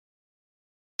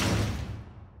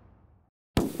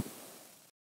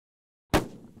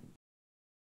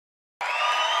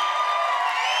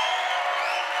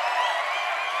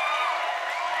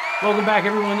Welcome back,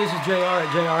 everyone. This is JR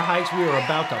at JR Hikes. We are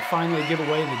about to finally give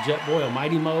away the Jetboil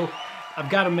MightyMo.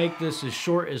 I've got to make this as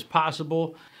short as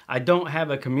possible. I don't have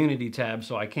a community tab,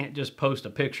 so I can't just post a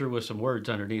picture with some words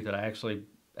underneath it. I actually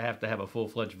have to have a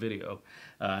full-fledged video,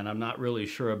 and I'm not really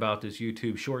sure about this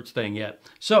YouTube Shorts thing yet.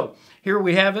 So here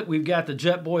we have it. We've got the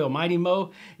Jetboil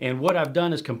MightyMo, and what I've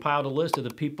done is compiled a list of the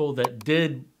people that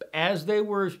did as they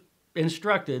were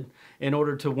instructed in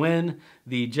order to win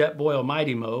the Jetboil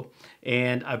MightyMo,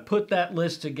 and I put that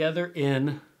list together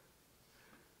in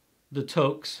the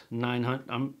Tokes 900.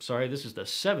 I'm sorry, this is the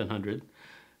 700.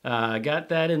 I got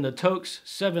that in the Tokes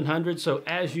 700. So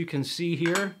as you can see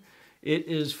here, it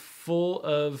is full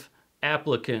of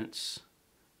applicants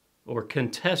or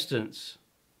contestants.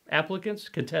 Applicants?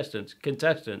 Contestants.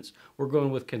 Contestants. We're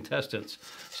going with contestants.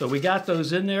 So we got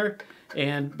those in there,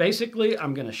 and basically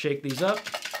I'm going to shake these up.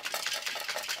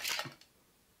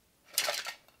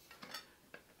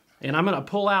 And I'm going to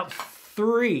pull out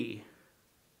three,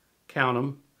 count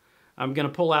them. I'm going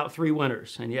to pull out three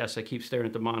winners. And yes, I keep staring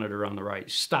at the monitor on the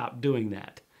right. Stop doing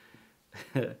that.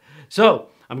 So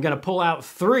I'm going to pull out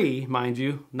three, mind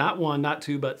you, not one, not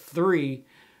two, but three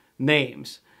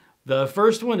names. The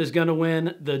first one is going to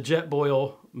win the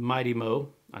Jetboil MightyMo.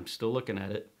 I'm still looking at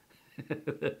it.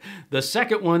 The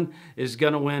second one is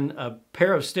going to win a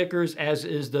pair of stickers, as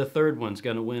is the third one's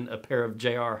going to win a pair of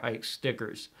JR Hikes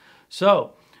stickers.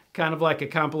 So kind of like a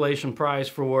compilation prize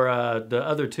for the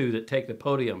other two that take the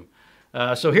podium.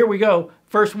 So here we go.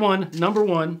 First one, number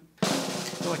one. I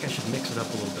feel like I should mix it up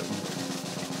a little bit more.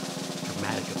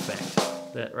 Dramatic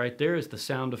effect. That right there is the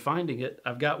sound of finding it.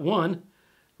 I've got one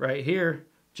right here,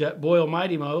 Jetboil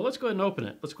MightyMo. Let's go ahead and open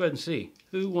it. Let's go ahead and see.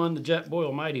 Who won the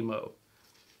Jetboil MightyMo?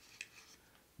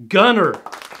 Gunnar.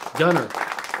 Gunnar.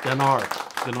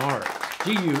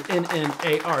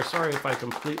 G-U-N-N-A-R. Sorry if I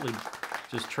completely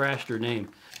just trashed her name.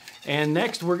 And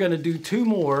next we're going to do two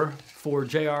more for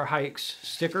JR Hikes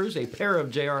stickers, a pair of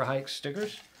JR Hikes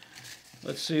stickers.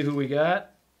 Let's see who we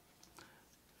got.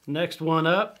 Next one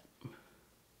up.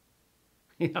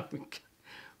 I'm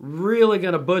really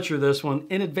going to butcher this one.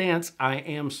 In advance, I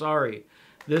am sorry.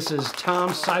 This is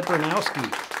Tom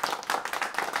Cypernowski.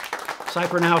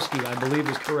 Cypernowski, I believe,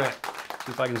 is correct.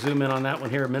 See if I can zoom in on that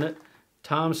one here a minute.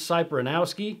 Tom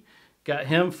Cypernowski. Got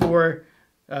him for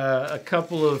a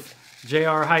couple of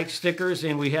JR Hike stickers,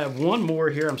 and we have one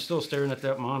more here. I'm still staring at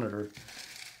that monitor.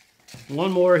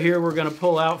 One more here we're going to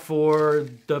pull out for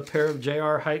the pair of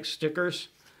JR Hike stickers.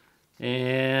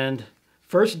 And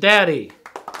First Daddy.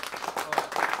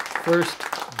 First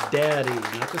Daddy.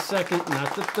 Not the second,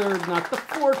 not the third, not the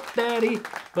fourth Daddy,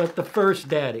 but the First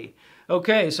Daddy.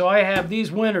 Okay, so I have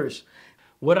these winners.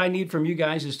 What I need from you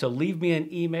guys is to leave me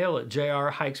an email at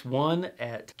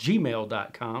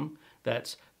jrhikes1@gmail.com.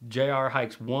 That's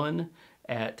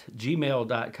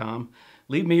jrhikes1@gmail.com.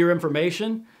 Leave me your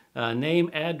information, name,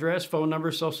 address, phone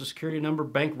number, social security number,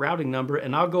 bank routing number,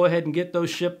 and I'll go ahead and get those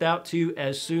shipped out to you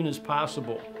as soon as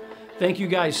possible. Thank you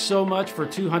guys so much for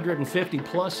 250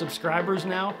 plus subscribers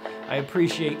now. I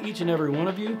appreciate each and every one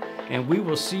of you, and we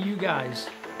will see you guys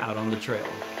out on the trail.